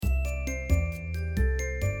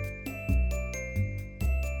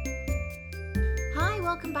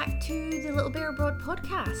welcome back to the Little Bear Abroad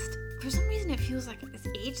podcast. For some reason it feels like it's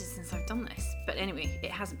ages since I've done this, but anyway,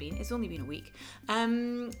 it hasn't been. It's only been a week.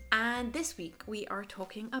 And this week we are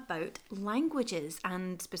talking about languages,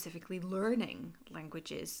 and specifically learning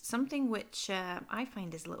languages, something which I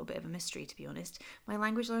find is a little bit of a mystery, to be honest. My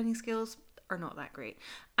language learning skills are not that great,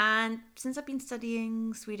 and since I've been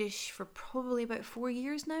studying Swedish for probably about 4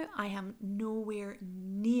 years now, I am nowhere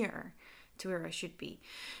near to where I should be.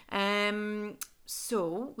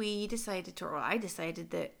 So I decided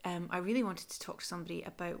that I really wanted to talk to somebody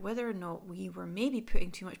about whether or not we were maybe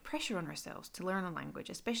putting too much pressure on ourselves to learn a language,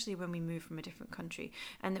 especially when we move from a different country,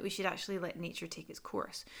 and that we should actually let nature take its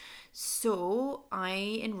course. So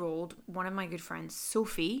I enrolled one of my good friends,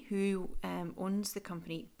 Sophie, who owns the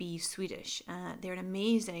company Be Swedish. They're an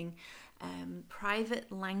amazing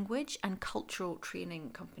private language and cultural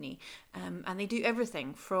training company, and they do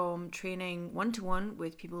everything from training one-to-one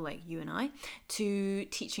with people like you and I to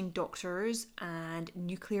teaching doctors and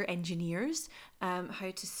nuclear engineers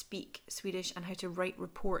how to speak Swedish and how to write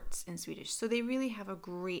reports in Swedish. So they really have a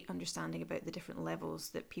great understanding about the different levels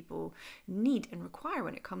that people need and require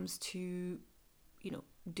when it comes to,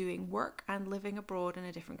 doing work and living abroad in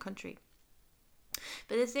a different country.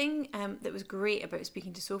 But the thing that was great about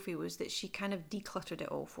speaking to Sophie was that she kind of decluttered it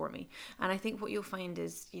all for me. And I think what you'll find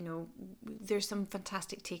is, there's some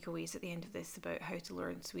fantastic takeaways at the end of this about how to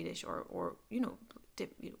learn Swedish or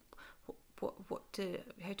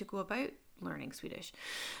how to go about learning Swedish.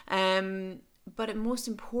 But most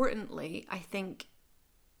importantly, I think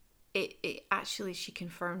it actually, she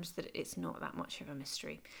confirms that it's not that much of a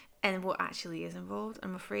mystery. And what actually is involved,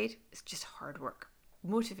 I'm afraid, is just hard work.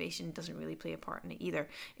 Motivation doesn't really play a part in it either.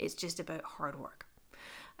 It's just about hard work.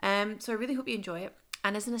 So I really hope you enjoy it.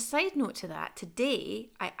 And as an aside note to that, today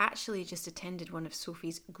I actually just attended one of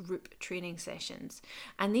Sophie's group training sessions.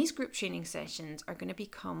 And these group training sessions are going to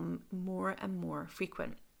become more and more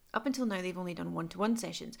frequent. Up until now, they've only done one-to-one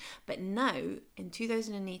sessions. But now, in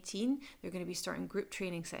 2018, they're going to be starting group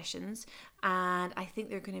training sessions. And I think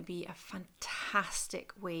they're going to be a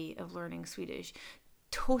fantastic way of learning Swedish.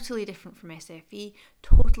 Totally different from SFE,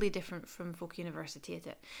 totally different from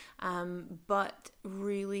Folkuniversitetet, but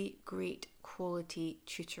really great quality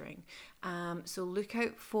tutoring. So look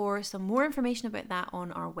out for some more information about that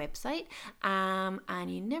on our website,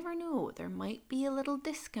 and you never know, there might be a little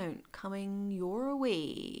discount coming your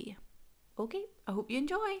way. Okay, I hope you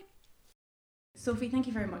enjoy. Sophie, thank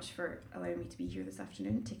you very much for allowing me to be here this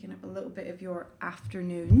afternoon, taking up a little bit of your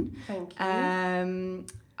afternoon. Thank you.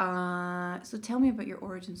 So tell me about your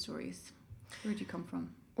origin stories. Where did you come from?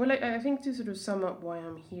 Well, I think to sort of sum up why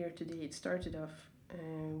I'm here today, it started off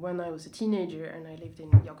when I was a teenager and I lived in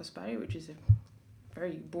Jakobsberg, which is a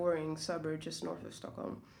very boring suburb just north of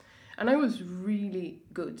Stockholm. And I was really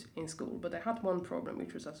good in school, but I had one problem,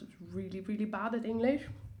 which was I was really, really bad at English.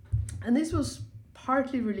 And this was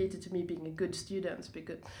partly related to me being a good student,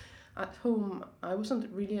 because at home I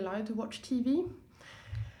wasn't really allowed to watch TV.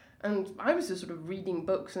 And I was just sort of reading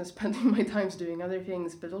books and spending my times doing other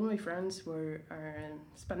things, but all my friends were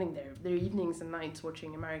spending their evenings and nights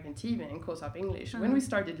watching American TV and caught up English. When we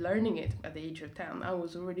started learning it at the age of 10, I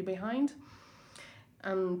was already behind.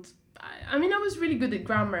 And I was really good at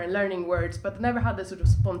grammar and learning words, but I never had a sort of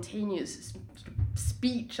spontaneous sort of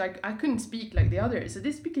speech. I couldn't speak like the others, so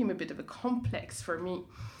this became a bit of a complex for me.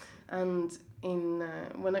 And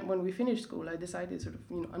when we finished school, I decided sort of,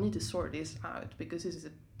 I need to sort this out, because this is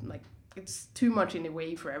it's too much in the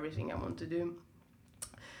way for everything I want to do.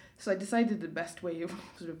 So I decided the best way of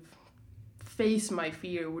sort of face my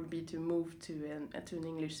fear would be to move to an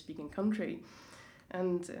English-speaking country.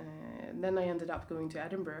 And then I ended up going to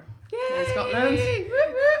Edinburgh, in Scotland. Did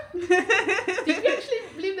we actually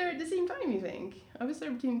live there at the same time, you think? I was there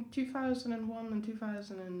between 2001 and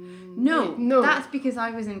 2000. No, that's because I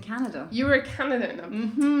was in Canada. You were a Canadian.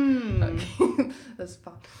 Mm-hmm. Okay, that's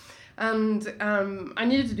fun. And I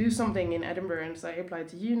needed to do something in Edinburgh, and so I applied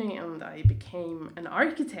to uni, and I became an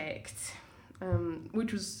architect,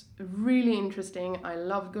 which was really interesting. I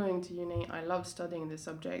loved going to uni, I loved studying this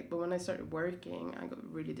subject, but when I started working, I got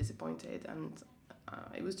really disappointed, and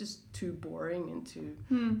it was just too boring and too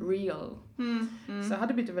real. So I had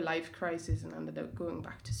a bit of a life crisis and ended up going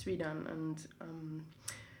back to Sweden. And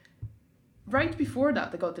right before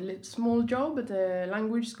that, I got a small job at a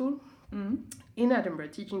language school in Edinburgh,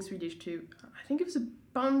 teaching Swedish to, I think it was a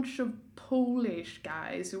bunch of Polish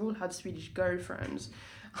guys who all had Swedish girlfriends.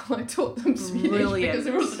 I taught them Swedish because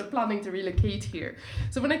they were sort of planning to relocate here.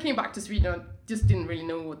 So when I came back to Sweden, I just didn't really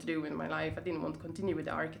know what to do with my life. I didn't want to continue with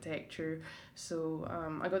the architecture. So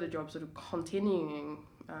I got a job sort of continuing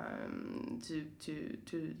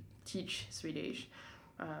to teach Swedish.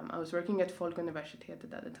 I was working at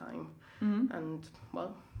Folkuniversitetet at the time, Mm. and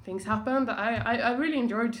well, things happened. I really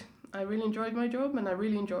enjoyed my job, and I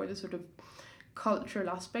really enjoyed the sort of cultural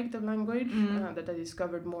aspect of language that I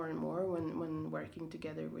discovered more and more when working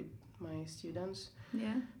together with my students.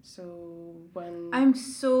 Yeah. So when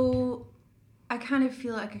I kind of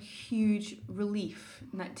feel like a huge relief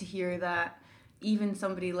not to hear that even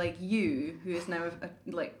somebody like you, who is now a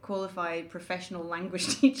like qualified professional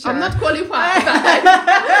language teacher. I'm not qualified.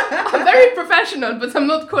 I'm very professional, but I'm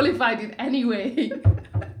not qualified in any way.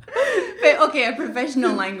 But okay, a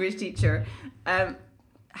professional language teacher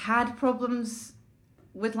had problems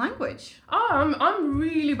with language. I'm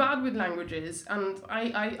really bad with languages, and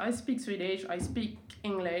I speak Swedish, I speak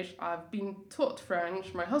English, I've been taught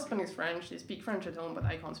French, my husband is French, they speak French at home, but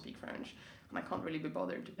I can't speak French, and I can't really be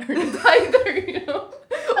bothered to learn it either, you know.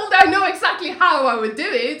 Although I know exactly how I would do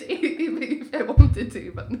it if I wanted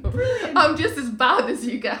to, but no. Brilliant. I'm just as bad as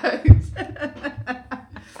you guys.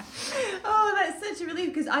 Oh, that's such a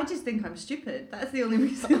relief, because I just think I'm stupid. That's the only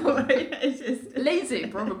reason why. It's just lazy,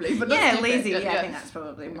 probably, but yeah, not lazy. stupid. Yeah, I think that's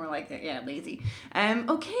probably more like it. Yeah, lazy.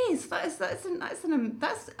 Okay, so that's an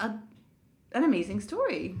amazing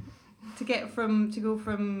story to go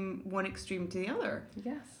from one extreme to the other.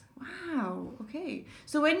 Yes. Wow. Okay.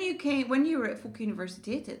 So when you were at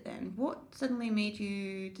Folkuniversitetet, then what suddenly made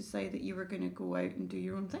you decide that you were going to go out and do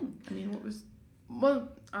your own thing? I mean, what was? Well,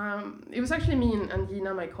 it was actually me and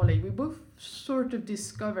Gina, my colleague. We both sort of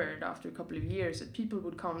discovered after a couple of years that people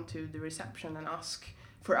would come to the reception and ask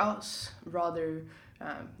for us rather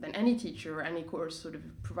than any teacher or any course sort of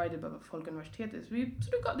provided by Folkuniversitetet. We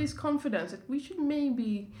sort of got this confidence that we should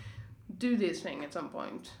maybe do this thing at some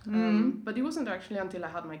point. But it wasn't actually until I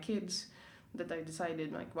had my kids that I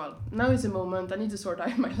decided, like, well, now is the moment. I need to sort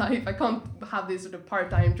out my life. I can't have this sort of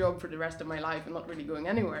part-time job for the rest of my life and not really going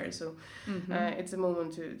anywhere. So it's a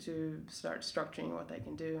moment to start structuring what I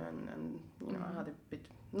can do. And you know, I had a bit,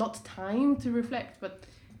 not time to reflect, but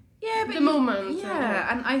the moment.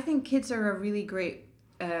 Yeah, and I think kids are a really great.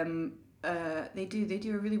 They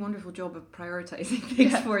do a really wonderful job of prioritizing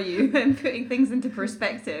things for you and putting things into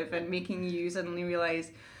perspective and making you suddenly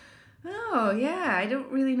realize, oh yeah, I don't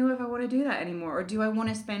really know if I want to do that anymore, or do I want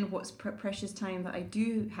to spend what's precious time that I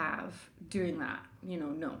do have doing that? You know,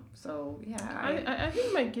 no. So yeah, I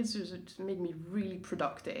think my kids just made me really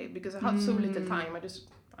productive because I had so little time.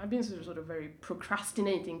 I've been sort of very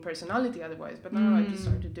procrastinating personality otherwise, but now I just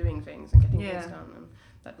started doing things and getting things done, and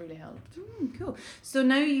that really helped. Cool. So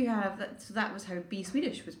now you have that. So that was how Be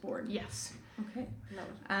Swedish was born. Yes. Okay.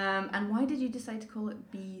 And why did you decide to call it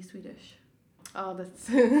Be Swedish? Oh, that's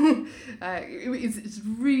it's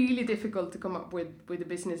really difficult to come up with a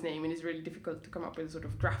business name, and it's really difficult to come up with a sort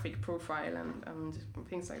of graphic profile and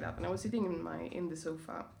things like that. And I was sitting in the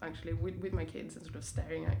sofa actually with my kids and sort of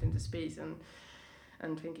staring out into space and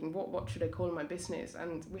thinking, what should I call my business?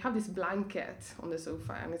 And we have this blanket on the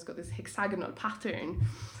sofa, and it's got this hexagonal pattern.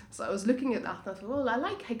 So I was looking at that, and I thought, well, I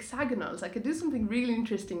like hexagonals. I could do something really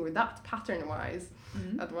interesting with that pattern-wise.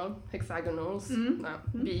 Hexagonals. No,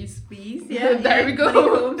 bees. Bees, yeah. There we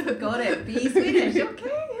go. Got it. Be Swedish.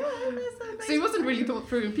 Okay, yeah. So it wasn't really thought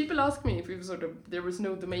through. People ask me if it was there was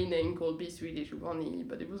no domain name called Be Swedish with one E,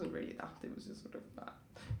 but it wasn't really that. It was just sort of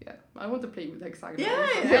I want to play with hexagonals.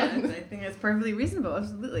 Yeah. I think that's perfectly reasonable.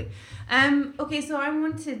 Absolutely. Okay, so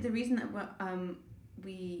the reason that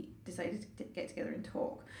we decided to get together and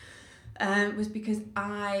talk was because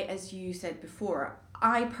as you said before,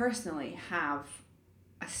 I personally have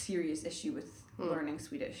a serious issue with learning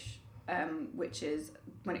Swedish, which is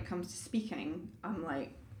when it comes to speaking, I'm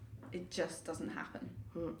like, it just doesn't happen.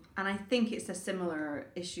 And I think it's a similar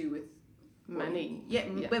issue with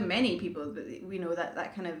many people, but we know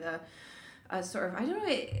that kind of a sort of, I don't know,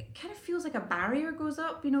 it kind of feels like a barrier goes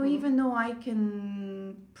up, you know, even though I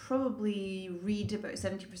can probably read about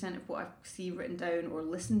 70% of what I see written down or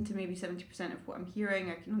listen to maybe 70% of what I'm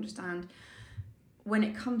hearing, I can understand. When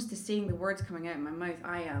it comes to saying the words coming out of my mouth,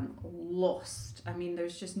 I am lost. I mean,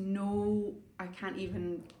 there's just I can't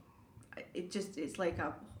even, it's like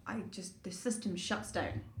the system shuts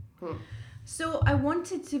down. So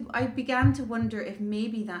I began to wonder if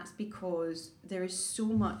maybe that's because there is so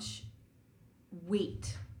much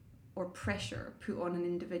weight or pressure put on an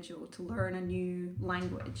individual to learn a new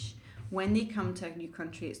language when they come to a new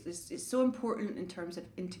country. It's so important in terms of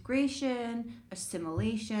integration,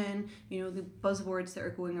 assimilation, you know, the buzzwords that are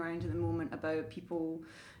going around at the moment about people,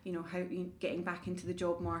 you know, how getting back into the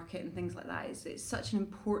job market and things like that. It's such an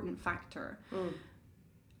important factor.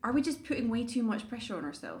 Are we just putting way too much pressure on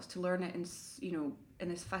ourselves to learn it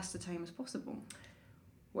in as fast a time as possible?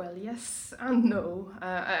 Well, yes and no.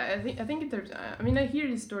 I think there's. I mean, I hear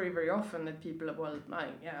this story very often that people are, well,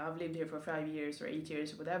 I've lived here for 5 years or 8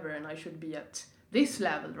 years or whatever, and I should be at this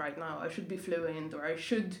level right now. I should be fluent, or I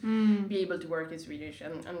should be able to work in Swedish.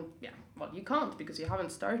 And yeah, well, you can't because you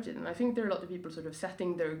haven't started. And I think there are a lot of people sort of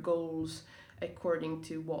setting their goals according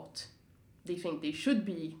to what they think they should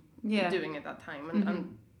be doing at that time.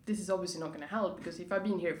 And this is obviously not going to help, because if I've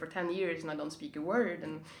been here for 10 years and I don't speak a word,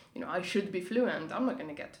 and I should be fluent, I'm not going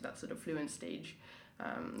to get to that sort of fluent stage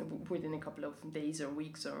within a couple of days or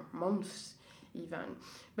weeks or months even.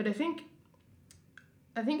 But I think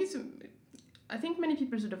many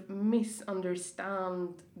people sort of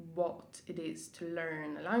misunderstand what it is to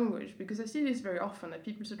learn a language, because I see this very often, that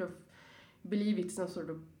people sort of believe it's some sort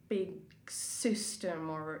of big system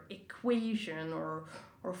or equation or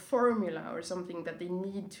formula or something that they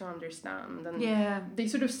need to understand, and they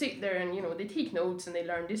sort of sit there and they take notes and they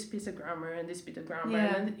learn this piece of grammar and this bit of grammar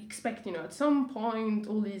and they expect at some point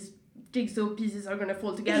all these jigsaw pieces are going to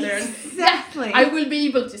fall together exactly. And I will be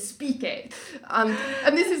able to speak it, and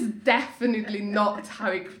this is definitely not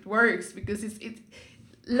how it works, because it's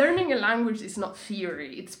learning a language is not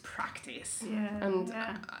theory, it's practice.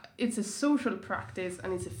 It's a social practice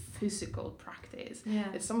and it's a physical practice.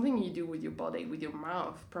 It's something you do with your body, with your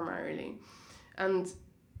mouth primarily. And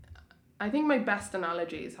I think my best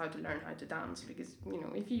analogy is how to learn how to dance, because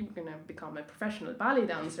if you're gonna become a professional ballet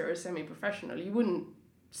dancer or semi-professional, you wouldn't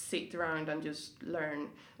sit around and just learn,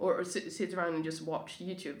 or sit around and just watch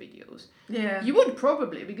YouTube videos. You would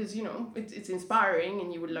probably, because it's inspiring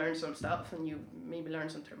and you would learn some stuff and you maybe learn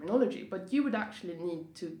some terminology, but you would actually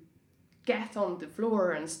need to get on the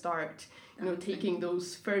floor and start taking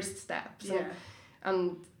those first steps.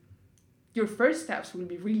 And your first steps will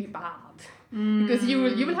be really bad, because you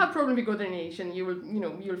will have problem with coordination.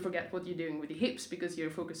 You'll forget what you're doing with your hips because you're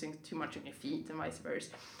focusing too much on your feet, and vice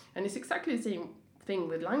versa. And it's exactly the same thing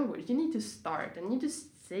with language. You need to start and you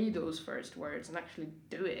just say those first words and actually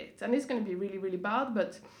do it, and it's going to be really, really bad,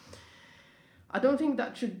 but I don't think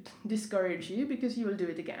that should discourage you, because you will do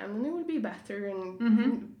it again and it will be better,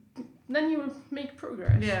 and then you will make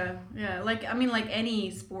progress. Like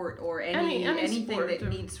any sport or anything sport,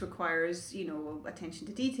 that requires attention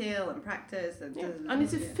to detail and practice, and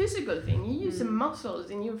it's a physical thing. You use the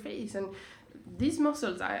muscles in your face, and these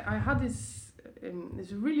muscles, I had this a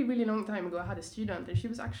really, really long time ago. I had a student, and she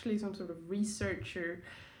was actually some sort of researcher,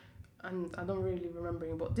 and I don't really remember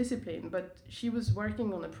in what discipline, but she was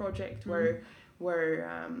working on a project where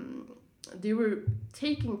they were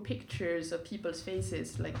taking pictures of people's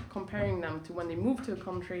faces, like comparing them to when they moved to a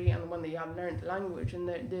country and when they have learned the language, and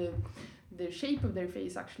the shape of their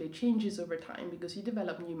face actually changes over time because you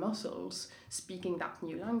develop new muscles speaking that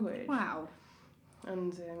new language. Wow.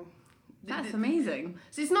 And that's amazing.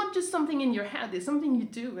 So it's not just something in your head, it's something you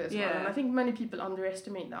do as well. And I think many people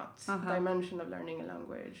underestimate that dimension of learning a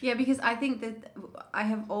language. Yeah, because I think that I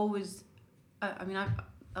have always,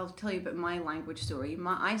 I'll tell you about my language story.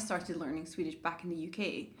 I started learning Swedish back in the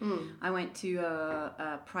UK. I went to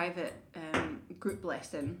a private group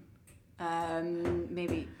lesson.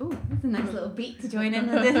 Maybe, that's a nice little beat to join in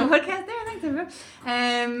with the podcast there. Thanks, everyone.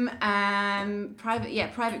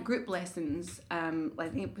 Private group lessons. I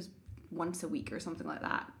think it was once a week or something like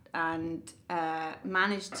that, and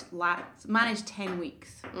managed 10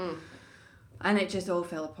 weeks. And it just all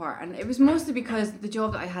fell apart. And it was mostly because the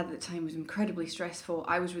job that I had at the time was incredibly stressful.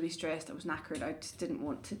 I was really stressed. I was knackered. I just didn't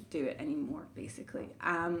want to do it anymore, basically.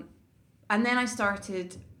 And then I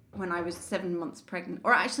started when I was 7 months pregnant.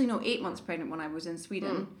 Or actually, no, 8 months pregnant when I was in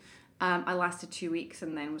Sweden. I lasted 2 weeks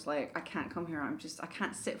and then was like, I can't come here. I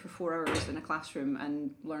can't sit for 4 hours in a classroom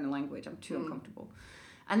and learn a language. I'm too uncomfortable.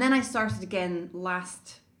 And then I started again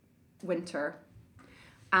last winter.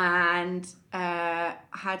 And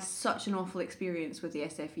had such an awful experience with the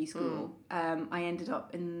SFE school. I ended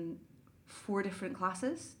up in 4 different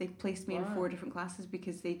classes. They placed me in 4 different classes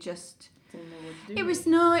because they just... It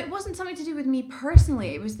wasn't something to do with me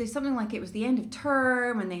personally. It was something like it was the end of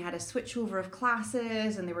term and they had a switchover of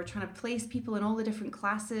classes and they were trying to place people in all the different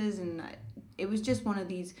classes, and it was just one of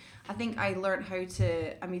these. I think I learned how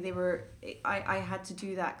to. I had to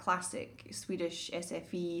do that classic Swedish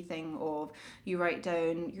SFE thing of you write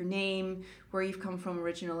down your name, where you've come from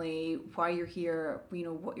originally, why you're here,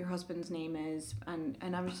 what your husband's name is, and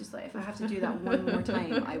I was just like, if I have to do that one more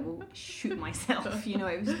time, I will shoot myself.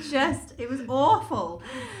 It was awful.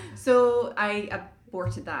 So I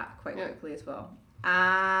aborted that quite quickly as well.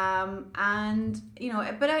 And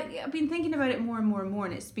but I've been thinking about it more and more and more,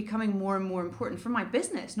 and it's becoming more and more important for my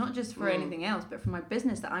business, not just for anything else, but for my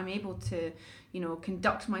business, that I'm able to,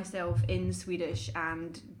 conduct myself in Swedish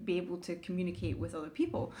and be able to communicate with other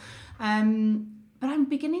people. But I'm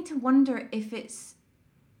beginning to wonder if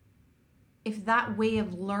that way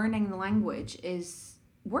of learning the language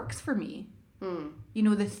works for me.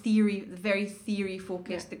 The theory, the very theory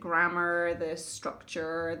focused, the grammar, the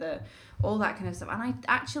structure, all that kind of stuff. And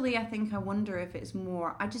I think I wonder if it's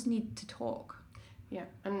more, I just need to talk. Yeah,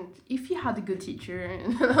 and if you had a good teacher,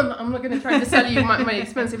 I'm not going to try to sell you my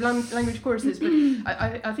expensive language courses, but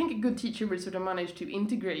I think a good teacher will sort of manage to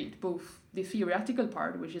integrate both the theoretical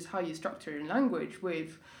part, which is how you structure a language,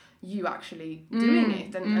 with you actually doing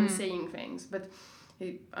it and saying things. But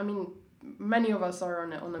many of us are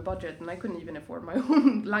on a budget, and I couldn't even afford my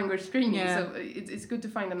own language training, so it's good to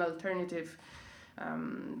find an alternative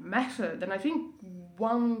method. And I think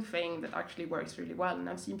one thing that actually works really well, and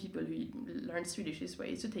I've seen people who learn Swedish this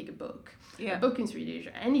way, is to take a book in Swedish,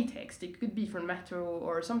 any text. It could be from Metro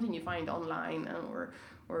or something you find online, or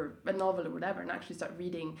a novel or whatever, and actually start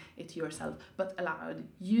reading it to yourself, but aloud,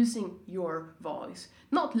 using your voice.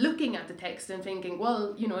 Not looking at the text and thinking,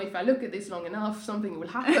 well, if I look at this long enough, something will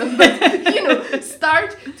happen. But,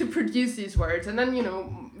 start to produce these words. And then,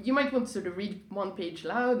 you might want to sort of read one page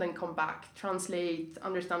loud, then come back, translate,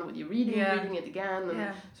 understand what you're reading, reading it again,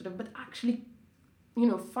 and but actually,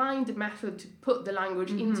 find a method to put the language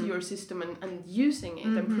into your system and using it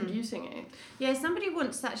and producing it. Yeah, somebody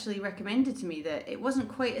once actually recommended to me that it wasn't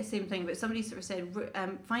quite the same thing, but somebody sort of said,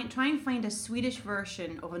 try and find a Swedish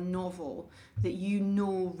version of a novel that you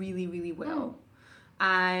know really, really well,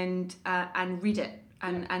 and read it.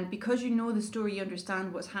 And because you know the story, you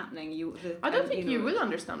understand what's happening. I don't think you will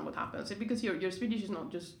understand what happens, because your Swedish is not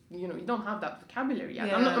just, you don't have that vocabulary yet.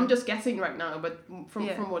 Yeah. I'm just guessing right now, but from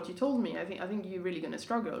what you told me, I think you're really going to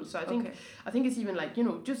struggle. So I think it's even like,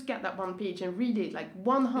 just get that one page and read it like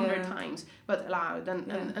 100 times, but aloud.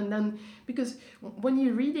 And then, because when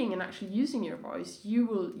you're reading and actually using your voice,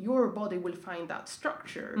 your body will find that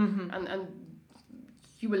structure, and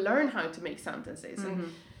you will learn how to make sentences.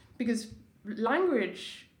 And because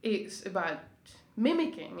language is about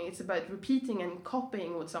mimicking, it's about repeating and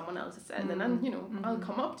copying what someone else has said, and then I'll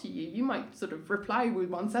come up to you might sort of reply with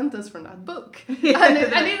one sentence from that book, and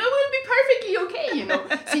it will be perfectly okay,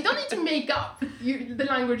 so you don't need to make up the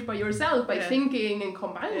language by yourself by thinking and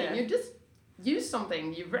combining. You just use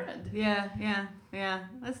something you've read.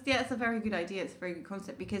 That's a very good idea. It's a very good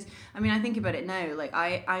concept, because I think about it now, like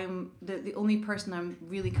I'm the only person I'm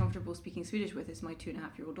really comfortable speaking Swedish with is my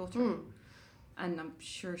 2.5-year-old daughter. And I'm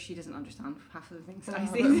sure she doesn't understand half of the things I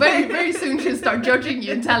say. Very, very soon she'll start judging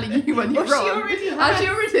you and telling you when you're wrong. She already has. She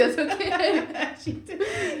already is. Okay. She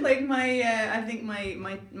did. Like I think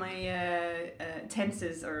my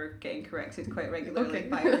tenses are getting corrected quite regularly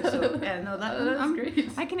by her. So that's great.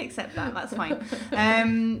 I can accept that. That's fine.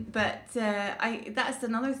 But that's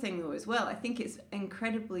another thing though as well. I think it's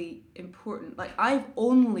incredibly important. Like I've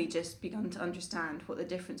only just begun to understand what the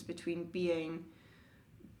difference between being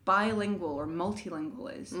bilingual or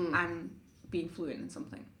multilingual is and being fluent in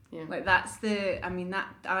something. Like that's I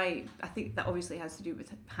think that obviously has to do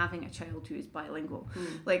with having a child who is bilingual.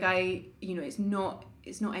 Like it's not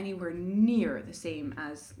anywhere near the same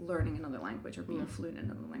as learning another language or being fluent in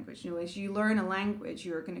another language. As you learn a language,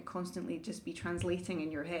 you're going to constantly just be translating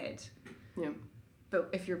in your head. But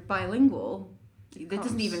if you're bilingual, it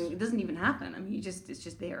doesn't even happen. it's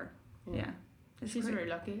just there. She's very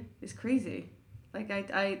lucky. It's crazy. Like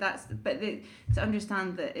to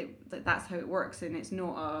understand that that's how it works, and it's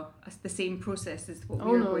not the same process as what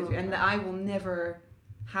we're going through, and that I will never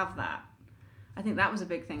have that. I think that was a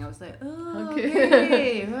big thing. I was like,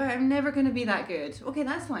 okay, well, I'm never going to be that good. Okay,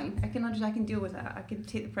 that's fine. I can deal with that. I can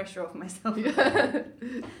take the pressure off myself.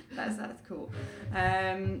 That's cool.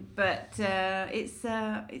 But it's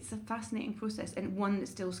a fascinating process, and one that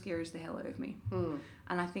still scares the hell out of me.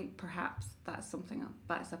 And I think perhaps that's a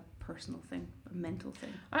personal thing, a mental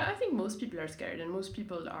thing. I think most people are scared, and most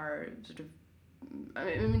people are sort of,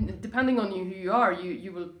 depending on who you are,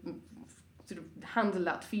 you will sort of handle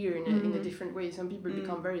that fear in a different way. Some people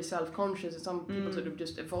become very self-conscious, and some people sort of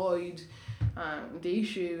just avoid the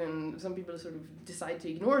issue, and some people sort of decide to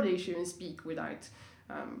ignore the issue and speak without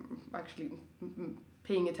actually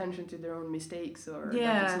paying attention to their own mistakes, or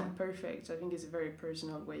that it's not perfect. So I think it's a very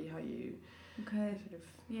personal way how you sort of...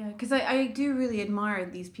 Yeah, because I do really admire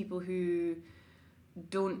these people who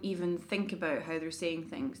don't even think about how they're saying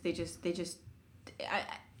things. They just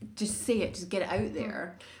just say it, just get it out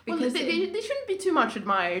there. Because they shouldn't be too much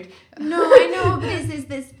admired. No, I know, but is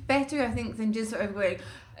this better, I think, than just sort of going.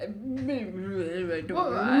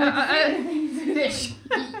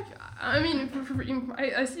 I mean,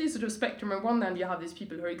 I see a sort of spectrum. On one hand, you have these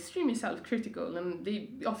people who are extremely self-critical, and they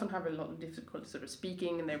often have a lot of difficulty sort of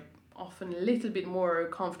speaking, and they're often a little bit more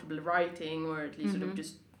comfortable writing, or at least sort of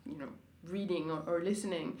just, reading or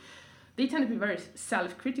listening. They tend to be very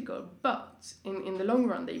self-critical, but in the long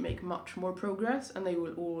run, they make much more progress, and they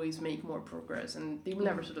will always make more progress, and they will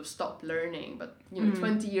never sort of stop learning. But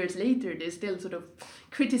 20 years later, they're still sort of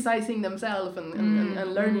criticizing themselves and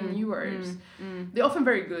learning new words. They're often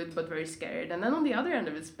very good, but very scared. And then on the other end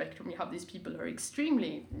of the spectrum, you have these people who are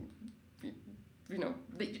extremely,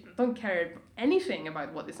 they don't care anything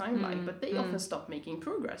about what they sound like, but they often stop making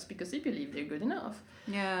progress because they believe they're good enough.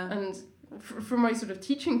 Yeah. And from my sort of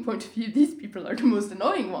teaching point of view, these people are the most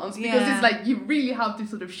annoying ones, because it's like you really have to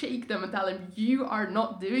sort of shake them and tell them you are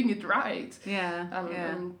not doing it right.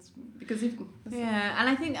 And because and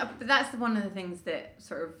I think that's one of the things that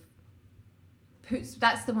sort of puts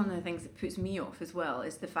me off as well,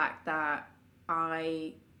 is the fact that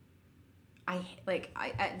I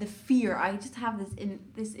the fear. I just have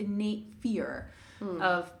this innate fear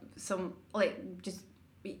of some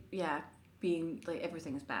being like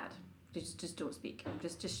everything is bad. Just don't speak.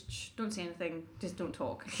 Just don't say anything. Just don't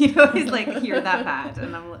talk. It's like you're that bad,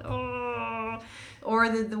 and I'm like, oh. Or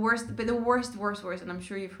the worst, but the worst, and I'm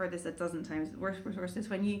sure you've heard this a dozen times. The worst is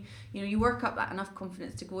when you work up that enough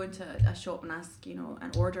confidence to go into a shop and ask,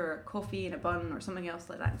 and order a coffee and a bun or something else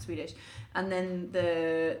like that in Swedish, and then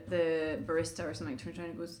the barista or something turns around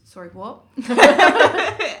and goes, "Sorry, what?"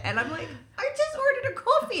 And I'm like, I just ordered a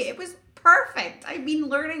coffee. It was perfect. I've been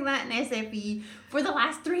learning that in SFE for the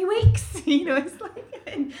last 3 weeks. It's like,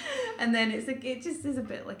 and then it's like, it just is a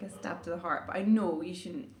bit like a stab to the heart. But I know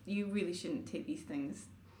you really shouldn't take these things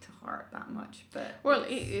to heart that much. But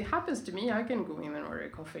it happens to me. I can go in and order a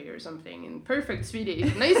coffee or something in perfect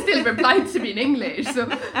Swedish, and they still reply to me in English. So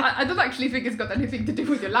I don't actually think it's got anything to do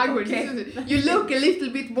with your language. Okay. You look a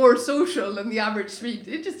little bit more social than the average Swede.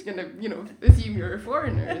 They're just gonna, assume you're a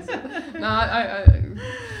foreigner. So, no, I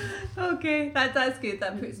Okay, that's good.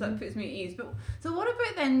 That puts me at ease. But so, what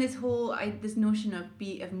about then this whole this notion of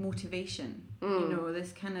motivation?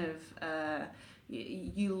 This kind of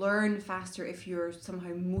you learn faster if you're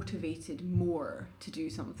somehow motivated more to do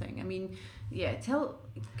something. I mean,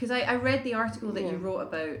 because I read the article that you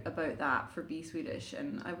wrote about that for Be Swedish,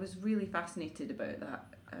 and I was really fascinated about that.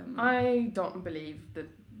 I don't believe that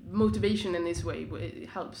motivation in this way it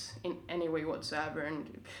helps in any way whatsoever.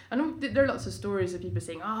 And I know there are lots of stories of people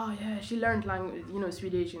saying, oh yeah, she learned language,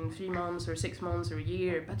 Swedish in 3 months or 6 months or a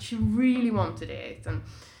year, but she really wanted it. And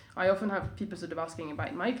I often have people sort of asking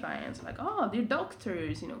about my clients, like, oh, they're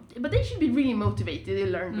doctors, but they should be really motivated, they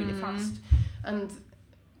learn really fast. And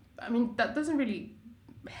I mean, that doesn't really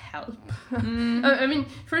help. I mean,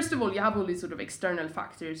 first of all, you have all these sort of external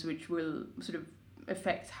factors which will sort of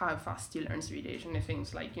affect how fast you learn Swedish, and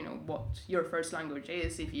things like what your first language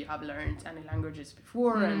is, if you have learned any languages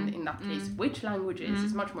before, and in that case which languages.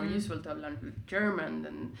 It's much more useful to have learned German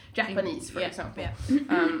than Japanese, for example.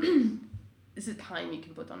 This is time you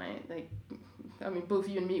can put on it. Like, I mean, both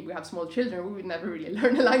you and me, we have small children, we would never really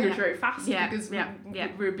learn a language very fast because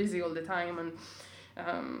we're busy all the time.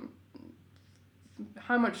 And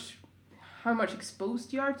how much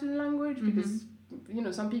exposed you are to the language, because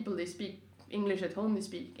some people, they speak English at home, they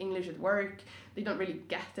speak English at work, they don't really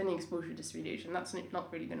get any exposure to Swedish, and that's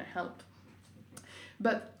not really going to help.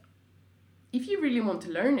 But if you really want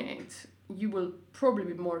to learn it, you will probably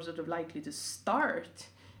be more sort of likely to start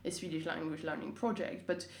a Swedish language learning project.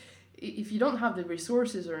 But if you don't have the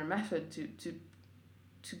resources or a method to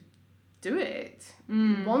do it,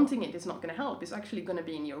 wanting it is not going to help. It's actually going to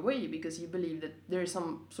be in your way, because you believe that there is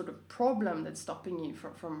some sort of problem that's stopping you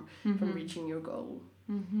from reaching your goal.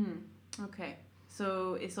 Okay,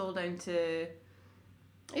 so it's all down to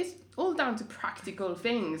practical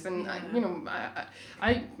things, and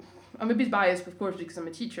I'm a bit biased, of course, because I'm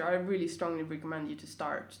a teacher. I really strongly recommend you to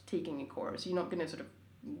start taking a course. You're not going to sort of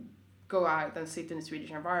go out and sit in a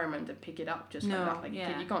Swedish environment and pick it up just like that. Like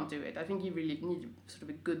you can't do it. I think you really need sort of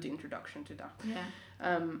a good introduction to that.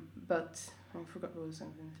 But I forgot what I was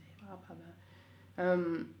going to say about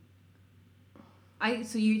that.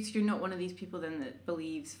 So you're not one of these people then that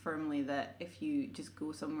believes firmly that if you just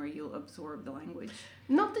go somewhere you'll absorb the language?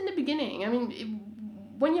 Not in the beginning. I mean,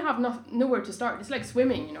 when you have nowhere to start, it's like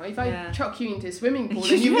swimming, you know. If I chuck you into a swimming pool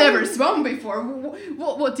and Yeah. you've never swum before,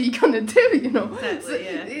 what are you gonna do, you know? Exactly, So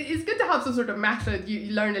it's good to have some sort of method. You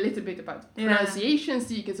learn a little bit about pronunciation,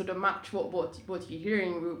 so you can sort of match what you're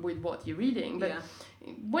hearing with what you're reading. But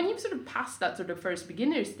when you've sort of passed that sort of first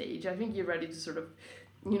beginner stage, I think you're ready to sort of,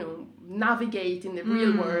 you know, navigate in the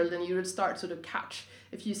real world, and you will start sort of catch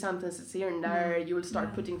a few sentences here and there. You will start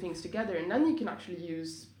putting things together, and then you can actually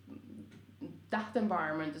use that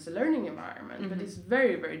environment as a learning environment. But it's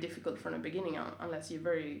very, very difficult from the beginning unless you're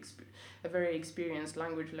a very experienced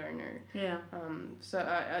language learner. So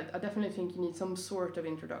I definitely think you need some sort of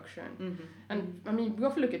introduction. And I mean, we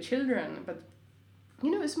often look at children, but you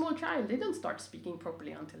know, a small child, they don't start speaking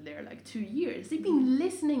properly until they're like 2 years. They've been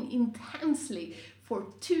listening intensely for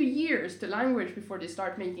 2 years to language before they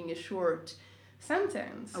start making a short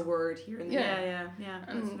sentence. A word here and there. Yeah.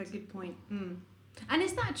 That's a good point. And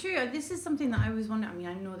is that true? This is something that I was wondering. I mean,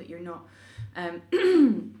 I know that you're not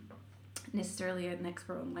necessarily an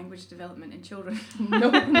expert on language development in children. No,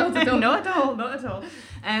 not at all. Not at all.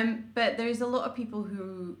 But there's a lot of people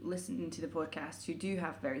who listen to the podcast who do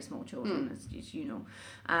have very small children, as you know.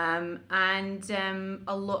 And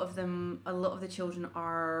a lot of the children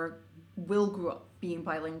will grow up being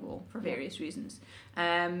bilingual for various reasons.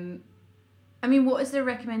 I mean, what is their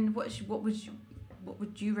what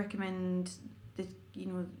would you recommend? You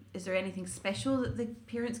know, is there anything special that the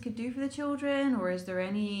parents could do for the children, or is there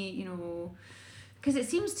any, you know, because it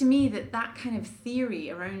seems to me that kind of theory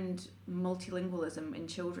around multilingualism in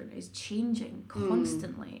children is changing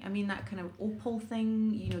constantly. I mean, that kind of OPAL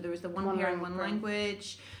thing, you know, there was the one parent, one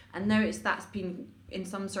language, and now that's been in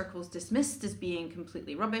some circles dismissed as being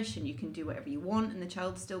completely rubbish, and you can do whatever you want and the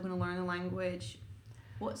child's still going to learn the language.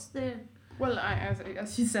 What's the... Well,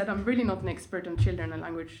 as you said, I'm really not an expert on children and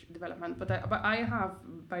language development, but I have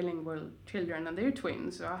bilingual children and they're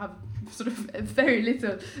twins, so I have sort of very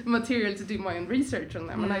little material to do my own research on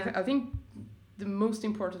them. And I think the most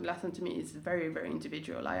important lesson to me is very, very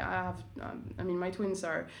individual. I mean, my twins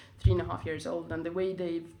are 3.5 years old, and the way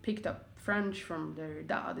they've picked up French from their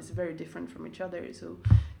dad is very different from each other. So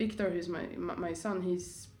Victor, who's my son,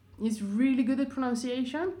 he's really good at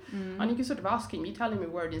pronunciation, and you can sort of ask him, you tell him a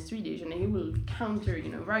word in Swedish and he will counter, you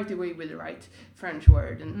know, right away with the right French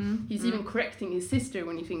word, and he's even correcting his sister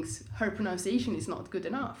when he thinks her pronunciation is not good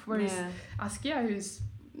enough. Whereas Askia, who's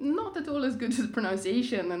not at all as good at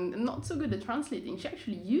pronunciation and not so good at translating, she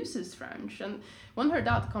actually uses French, and when her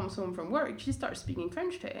dad comes home from work, she starts speaking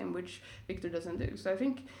French to him, which Victor doesn't do. So I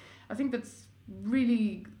think that's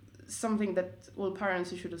really something that all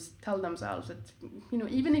parents should tell themselves, that, you know,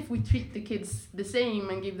 even if we treat the kids the same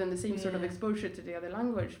and give them the same sort of exposure to the other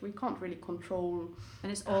language, we can't really control. And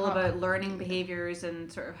it's all about learning behaviours and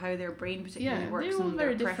sort of how their brain particularly works. They're all and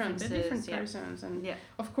very their different. They're different preferences. persons, and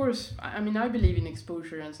of course, I mean, I believe in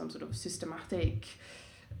exposure and some sort of systematic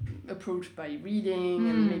approach by reading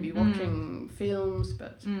and maybe watching films,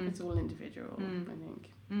 but it's all individual, I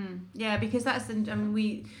think. Yeah, because that's, I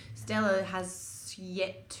mean, Stella has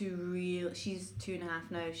yet to she's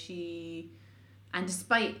 2.5 now, and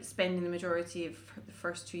despite spending the majority of the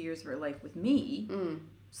first 2 years of her life with me,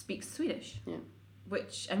 speaks Swedish.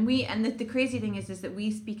 Which, and the crazy thing is that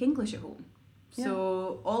we speak English at home.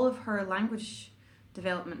 So all of her language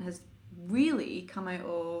development has really come out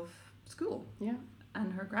of school.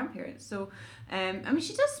 And her grandparents. So, I mean,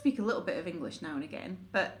 she does speak a little bit of English now and again,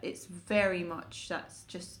 but it's very much, that's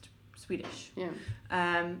just Swedish.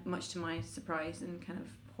 Much to my surprise and kind of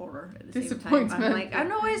horror at the same time. I'm like, I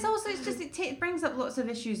know, it brings up lots of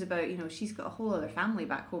issues about, you know, she's got a whole other family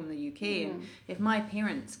back home in the UK, and if my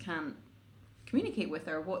parents can't communicate with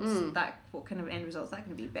her, what kind of end results that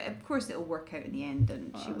going to be? But of course it'll work out in the end,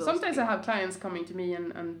 and she will. Sometimes I have clients coming to me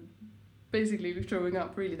and basically showing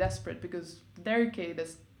up really desperate because their kid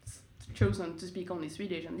has chosen to speak only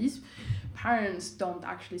Swedish, and these parents don't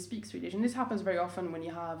actually speak Swedish. And this happens very often when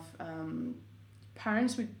you have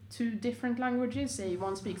parents with 2 different languages, say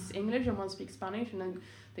one speaks English and one speaks Spanish, and then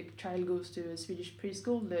the child goes to a Swedish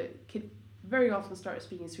preschool. The kid very often starts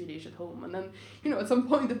speaking Swedish at home, and then, you know, at some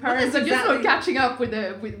point the parents are just not catching up with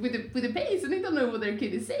the pace, and they don't know what their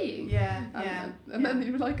kid is saying. And then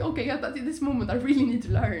you're like, okay, at this moment I really need to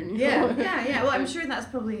learn. Well, I'm sure that's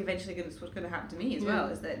probably eventually what's going to happen to me as well,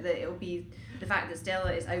 is that it'll be the fact that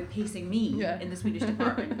Stella is outpacing me in the Swedish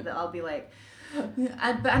department, that I'll be like,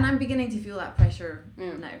 and I'm beginning to feel that pressure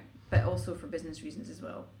now. But also for business reasons as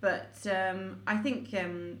well. But I think,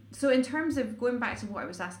 so in terms of going back to what I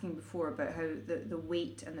was asking before about how the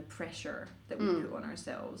weight and the pressure that we put on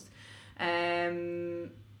ourselves, do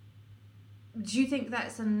you think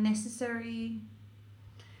that's unnecessary?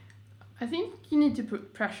 I think you need to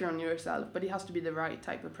put pressure on yourself, but it has to be the right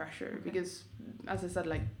type of pressure. Okay. Because, as I said,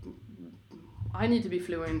 like, I need to be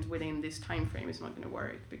fluent within this time frame. It's not going to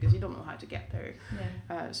work because you don't know how to get there.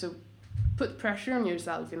 Yeah. So put pressure on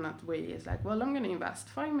yourself in that way. It's like, well, I'm going to invest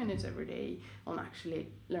 5 minutes every day on actually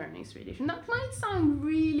learning Swedish. And that might sound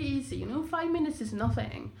really easy, you know, 5 minutes is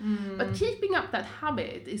nothing. But keeping up that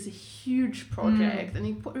habit is a huge project and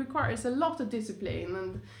it requires a lot of discipline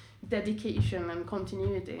and dedication and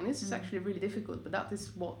continuity. And this is actually really difficult, but that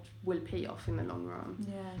is what will pay off in the long run.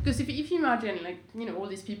 Yeah. Because if you imagine, like, you know, all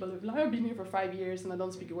these people who've like, I've been here for 5 years and I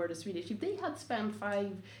don't speak a word of Swedish, if they had spent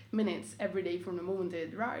 5 minutes every day from the moment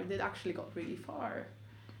they'd arrived, they'd actually got really far.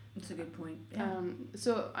 That's a good point. Yeah.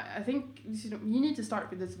 So I think, you know, you need to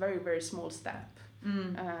start with this very, very small step.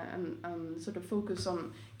 And sort of focus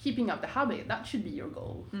on keeping up the habit. That should be your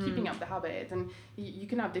goal, keeping up the habit. And you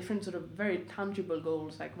can have different sort of very tangible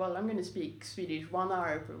goals, like, well, I'm going to speak Swedish 1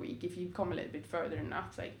 hour per week. If you come a little bit further than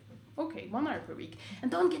that, like, okay, 1 hour per week.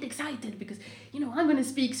 And don't get excited because, you know, I'm going to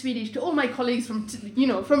speak Swedish to all my colleagues from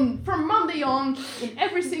Monday on. In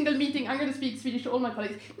every single meeting, I'm going to speak Swedish to all my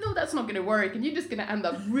colleagues. No, that's not going to work. And you're just going to end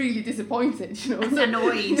up really disappointed, you know. So,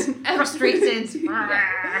 annoyed, frustrated.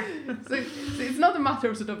 so it's not a matter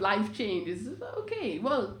of sort of life change. It's, okay,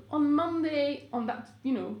 well, on Monday, on that,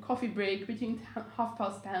 you know, coffee break between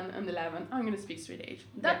 10:30 and 11, I'm going to speak Swedish.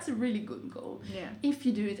 That's a really good goal. Yeah. If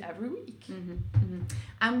you do it every week.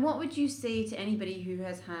 And what would you say to anybody who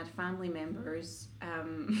has had family members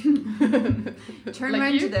turn like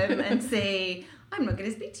around you? to them and say, I'm not going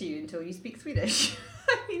to speak to you until you speak Swedish?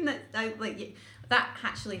 I mean, that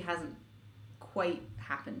actually hasn't quite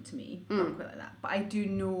happened to me, not quite like that. But I do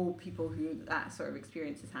know people who that sort of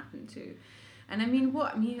experience has happened to. And I mean,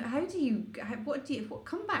 what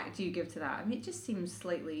comeback do you give to that? I mean, it just seems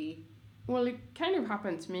slightly... Well, it kind of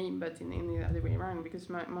happened to me, but in the other way around, because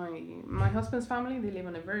my husband's family, they live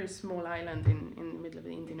on a very small island in the middle of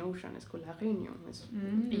the Indian Ocean. It's called La Réunion. It's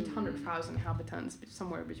 800,000 inhabitants,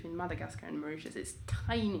 somewhere between Madagascar and Mauritius. It's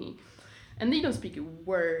tiny. And they don't speak a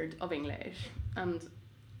word of English. And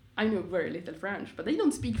I know very little French, but they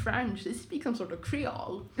don't speak French. They speak some sort of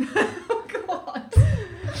Creole. Oh, God.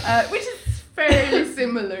 Which is fairly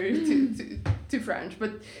similar to French,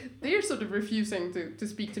 but they're sort of refusing to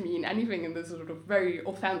speak to me in anything in this sort of very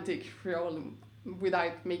authentic Creole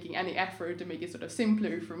without making any effort to make it sort of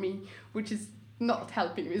simpler for me, which is not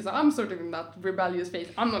helping me. So I'm sort of in that rebellious phase.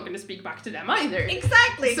 I'm not going to speak back to them either.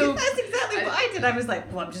 Exactly. So that's exactly what I did. I was like,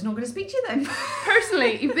 well, I'm just not going to speak to you then.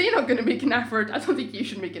 Personally, if they're not going to make an effort, I don't think you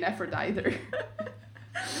should make an effort either.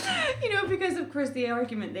 You know, because of course the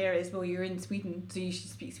argument there is, well, you're in Sweden, so you should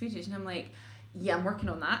speak Swedish. And I'm like, yeah, I'm working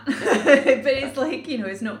on that. But it's like, you know,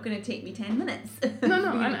 it's not going to take me 10 minutes.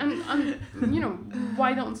 No, and you know,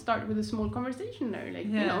 why don't start with a small conversation now? Like,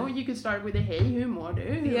 you know, you could start with a hey, hur mår du?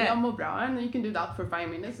 Jag mår bra. And you can do that for 5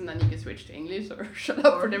 minutes and then you can switch to English or shut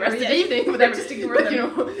up for the rest of the evening. Whatever. Just ignore them. You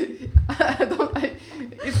know,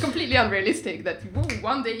 it's completely unrealistic that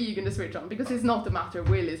one day you're going to switch on, because it's not a matter of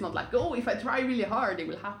will. It's not like, oh, if I try really hard, it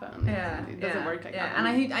will happen. It doesn't work like that.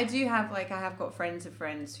 And I do have, like, I have got friends of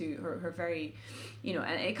friends who are very, you know,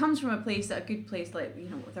 and it comes from a good place, like, you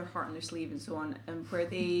know, with their heart on their sleeve and so on, where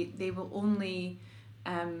they will only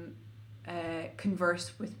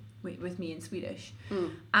converse with me in Swedish.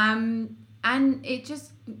 And it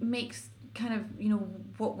just makes kind of, you know,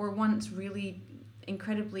 what were once really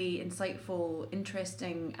incredibly insightful,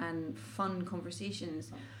 interesting and fun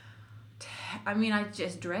conversations, I mean, I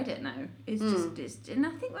just dread it now. It's just, and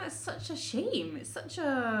I think that's such a shame. It's such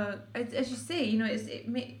a, as you say, you know,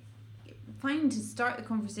 fine to start the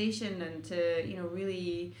conversation and to, you know,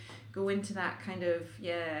 really go into that kind of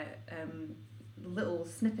little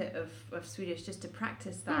snippet of Swedish just to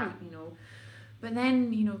practice that, you know, but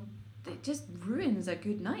then, you know, it just ruins a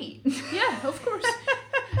good night. Yeah, of course.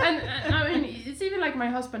 And I mean, it's even like my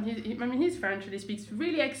husband. He's French and he speaks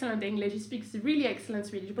really excellent English. He speaks really excellent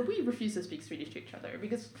Swedish, but we refuse to speak Swedish to each other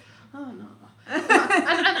because, oh no. and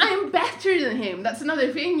I'm better than him. That's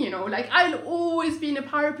another thing, you know. Like, I'll always be in a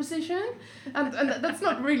power position, and that's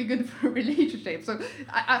not really good for a relationship. So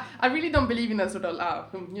I really don't believe in that sort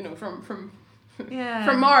of, you know, from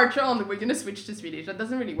March on, we're going to switch to Swedish. That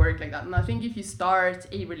doesn't really work like that. And I think if you start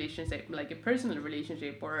a relationship, like a personal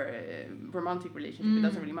relationship or a romantic relationship, it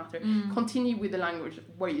doesn't really matter. Continue with the language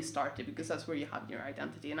where you started, because that's where you have your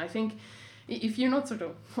identity. And I think if you're not sort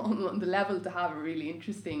of on the level to have a really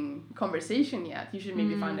interesting conversation yet, you should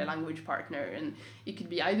maybe find a language partner, and it could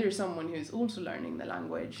be either someone who's also learning the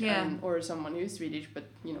language, or someone who's Swedish but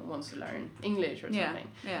wants to learn English or something.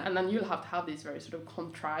 And then you'll have to have these very sort of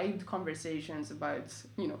contrived conversations about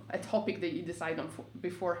a topic that you decide on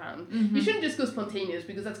beforehand. You shouldn't just go spontaneous,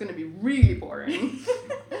 because that's going to be really boring.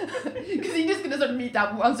 Because you're just going to sort of meet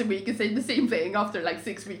up once a week and say the same thing. After like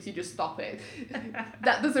 6 weeks, you just stop it.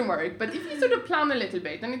 That doesn't work. But if you sort of plan a little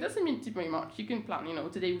bit, and it doesn't mean too much, you can plan,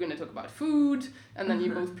 today we're going to talk about food, and then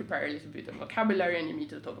you both prepare a little bit of vocabulary, and you meet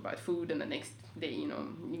to talk about food, and the next day, you're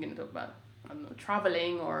going to talk about, I don't know,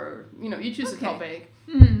 traveling, or, you choose a topic.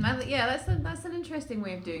 That's an interesting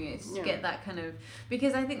way of doing it, is to get that kind of,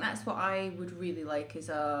 because I think that's what I would really like, is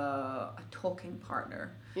a talking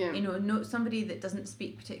partner. Somebody that doesn't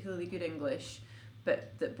speak particularly good English,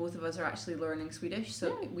 but that both of us are actually learning Swedish,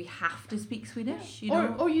 so we have to speak Swedish,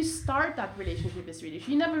 Or you start that relationship with Swedish.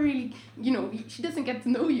 You never really, she doesn't get to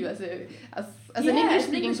know you as an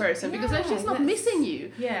English-speaking person, because then she's not missing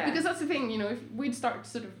you. Yeah. Because that's the thing, if we'd start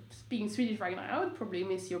sort of speaking Swedish right now, I would probably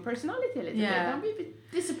miss your personality a little bit. I'd be a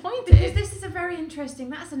bit disappointed. Because this is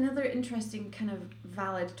that's another interesting kind of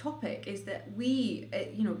valid topic, is that we,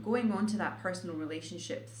 going on to that personal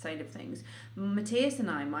relationship side of things, Matthias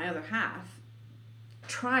and I, my other half,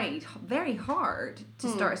 tried very hard to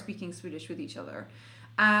start speaking Swedish with each other,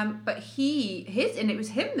 but and it was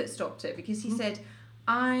him that stopped it, because he said,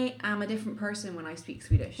 I am a different person when I speak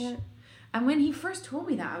Swedish. And when he first told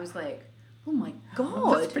me that, I was like, oh my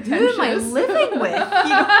god, who am I living with?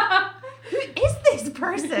 Who is this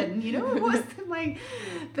person?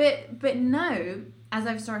 But now, as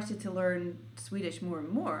I've started to learn Swedish more and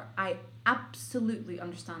more, I absolutely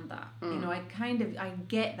understand that. I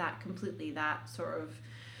get that completely, that sort of,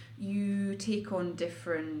 you take on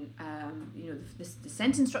different, the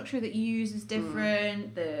sentence structure that you use is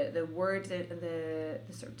different, the word, the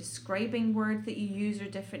sort of describing words that you use are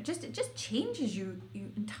different. It just changes you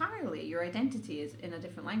entirely. Your identity is in a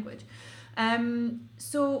different language.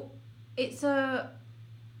 So it's I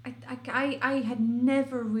had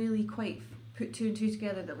never really quite put two and two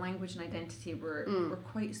together, that language and identity were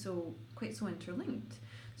quite so interlinked.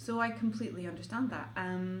 So I completely understand that.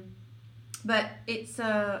 But it's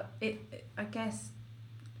I guess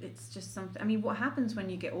it's just something. I mean, what happens when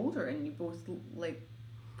you get older and you both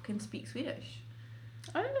can speak Swedish?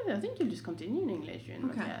 I don't know. I think you'll just continue in English.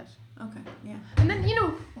 Okay. Yeah. And then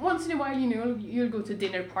once in a while, you'll go to a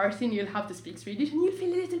dinner party and you'll have to speak Swedish, and you'll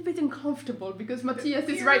feel a little bit uncomfortable because Matthias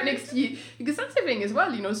is right next to you. Because that's the thing as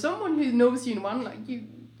well. Someone who knows you in one,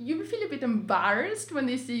 you will feel a bit embarrassed when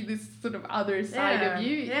they see this sort of other side of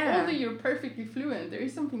you. Although you're perfectly fluent, there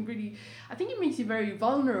is something really, I think it makes you very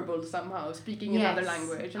vulnerable somehow, speaking another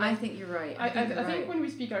language. And I think you're right. I think when we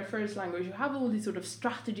speak our first language, you have all these sort of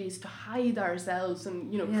strategies to hide ourselves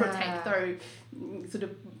and, protect our sort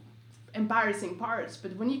of embarrassing parts.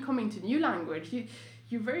 But when you come into new language,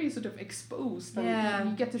 you're very sort of exposed, and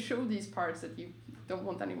you get to show these parts that you don't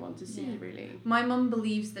want anyone to see, really. My mum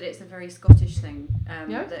believes that it's a very Scottish thing,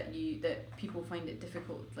 that people find it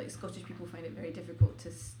difficult, like Scottish people find it very difficult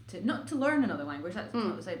to not to learn another language, that's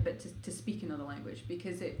not to say, but to speak another language,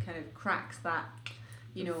 because it kind of cracks that,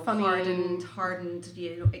 hardened,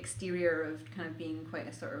 exterior of kind of being quite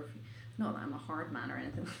a sort of, not that I'm a hard man or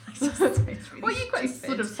anything like that. Really well, you're quite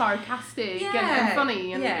sort of sarcastic and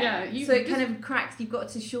funny. And so it kind of cracks. You've got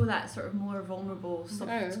to show that sort of more vulnerable,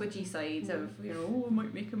 swidgy side of, I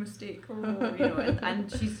might make a mistake.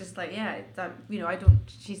 And she's just like, I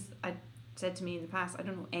said to me in the past, I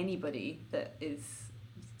don't know anybody that is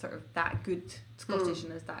sort of that good Scottish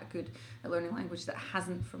and is that good at learning language that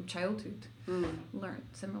hasn't from childhood learned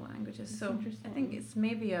similar languages. That's so I think it's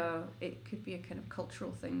maybe it could be a kind of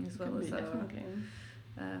cultural thing as well as definitely.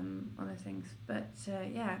 Other things. But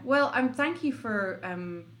well, thank you for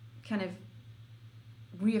kind of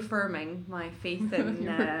reaffirming my faith in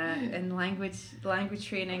in language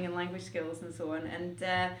training and language skills and so on. And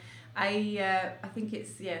I think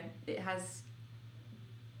it has.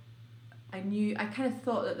 I kind of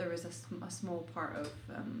thought that there was a small part of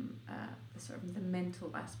the sort of the mental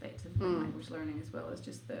aspect of language learning, as well as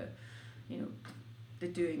just the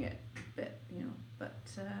doing it bit, But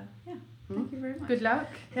thank you very much. Good luck.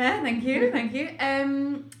 Yeah, thank you.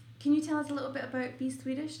 Can you tell us a little bit about Be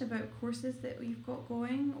Swedish, about courses that you've got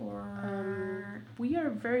going, or? We are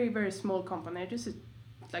a very, very small company. Just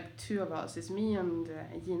like two of us. It's me and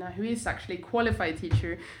Gina, who is actually a qualified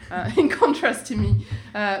teacher, in contrast to me.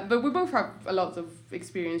 But we both have a lot of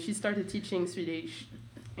experience. She started teaching Swedish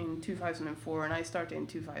in 2004 and I started in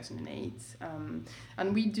 2008.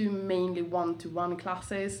 And we do mainly one-to-one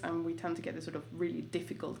classes, and we tend to get the sort of really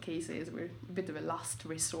difficult cases. We're a bit of a last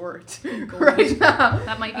resort right now.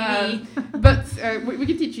 That might be me. But we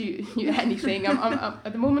can teach you anything. I'm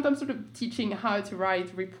at the moment I'm sort of teaching how to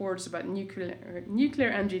write reports about nuclear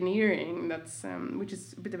engineering. That's which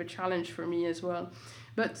is a bit of a challenge for me as well.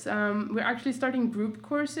 But we're actually starting group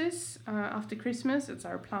courses after Christmas. It's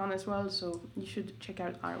our plan as well, so you should check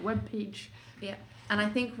out our webpage. Yeah, and I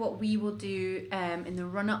think what we will do in the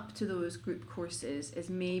run-up to those group courses is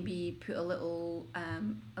maybe put a little,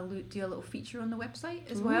 do a little feature on the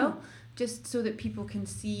website as well, just so that people can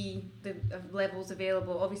see the levels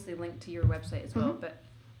available, obviously linked to your website as well, but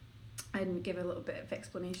and give a little bit of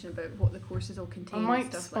explanation about what the courses all contain. I might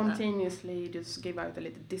and stuff spontaneously just give out a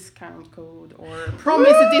little discount code or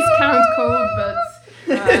promise a discount code, but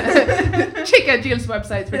check out Jill's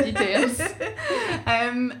website for details.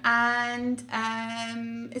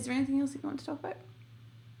 Is there anything else you want to talk about?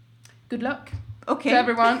 Good luck. Okay. To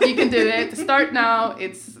everyone, you can do it. Start now.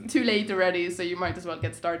 It's too late already, so you might as well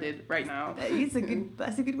get started right now. That's a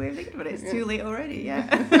good way of thinking about it. It's too late already, yeah.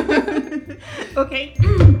 Okay.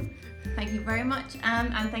 Thank you very much,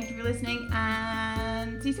 and thank you for listening,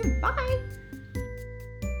 and see you soon. Bye!